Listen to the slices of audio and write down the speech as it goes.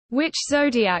Which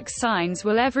zodiac signs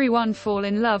will everyone fall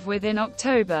in love with in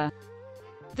October?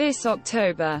 This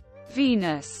October,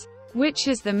 Venus, which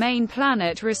is the main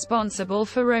planet responsible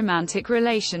for romantic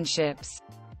relationships,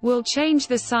 will change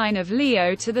the sign of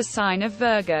Leo to the sign of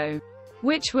Virgo,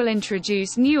 which will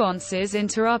introduce nuances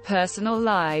into our personal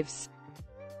lives.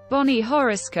 Bonnie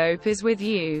Horoscope is with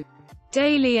you.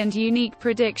 Daily and unique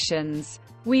predictions.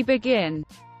 We begin.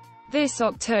 This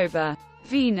October,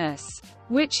 Venus,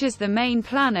 which is the main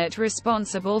planet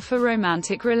responsible for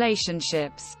romantic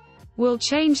relationships, will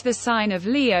change the sign of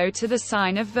Leo to the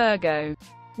sign of Virgo,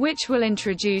 which will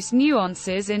introduce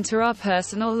nuances into our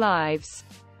personal lives.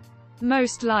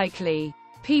 Most likely,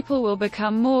 people will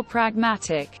become more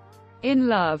pragmatic. In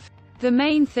love, the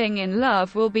main thing in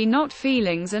love will be not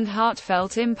feelings and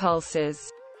heartfelt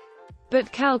impulses,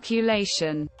 but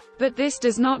calculation. But this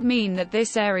does not mean that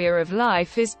this area of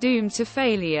life is doomed to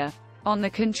failure. On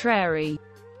the contrary,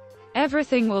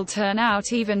 everything will turn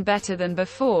out even better than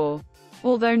before,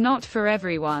 although not for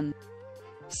everyone.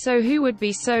 So who would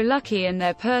be so lucky in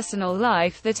their personal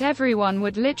life that everyone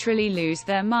would literally lose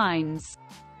their minds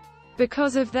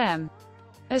because of them?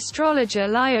 Astrologer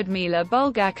Lyudmila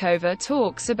Bulgakova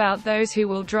talks about those who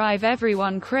will drive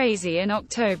everyone crazy in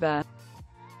October.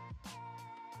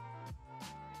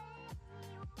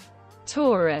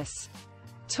 Taurus.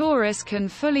 Taurus can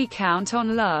fully count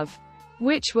on love,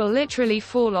 which will literally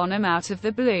fall on them out of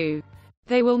the blue.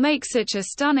 They will make such a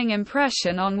stunning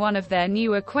impression on one of their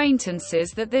new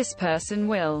acquaintances that this person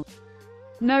will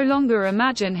no longer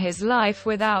imagine his life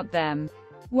without them.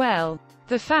 Well,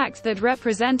 the fact that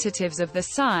representatives of the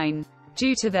sign,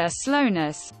 due to their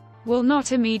slowness, will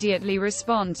not immediately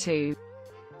respond to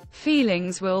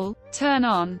feelings will turn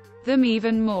on them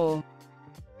even more.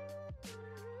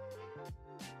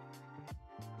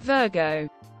 Virgo.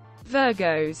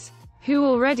 Virgos, who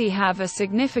already have a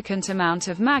significant amount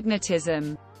of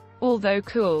magnetism, although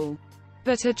cool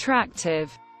but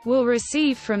attractive, will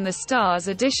receive from the stars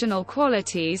additional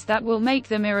qualities that will make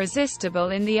them irresistible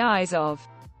in the eyes of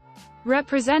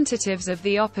representatives of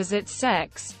the opposite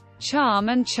sex, charm.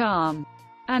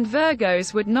 And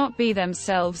Virgos would not be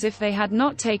themselves if they had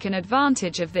not taken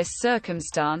advantage of this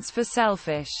circumstance for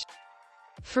selfish,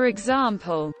 for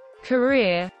example,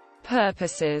 career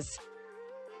purposes.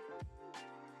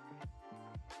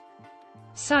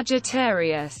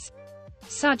 Sagittarius.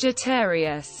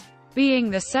 Sagittarius,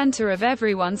 being the center of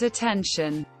everyone's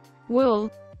attention, will,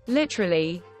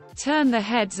 literally, turn the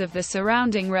heads of the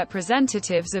surrounding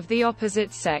representatives of the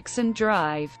opposite sex and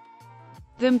drive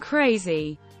them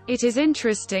crazy. It is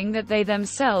interesting that they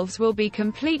themselves will be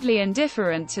completely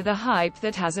indifferent to the hype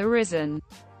that has arisen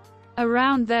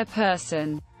around their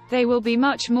person. They will be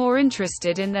much more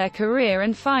interested in their career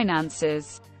and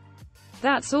finances.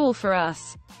 That's all for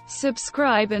us.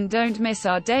 Subscribe and don't miss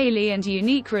our daily and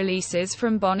unique releases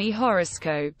from Bonnie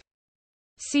Horoscope.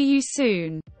 See you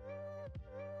soon.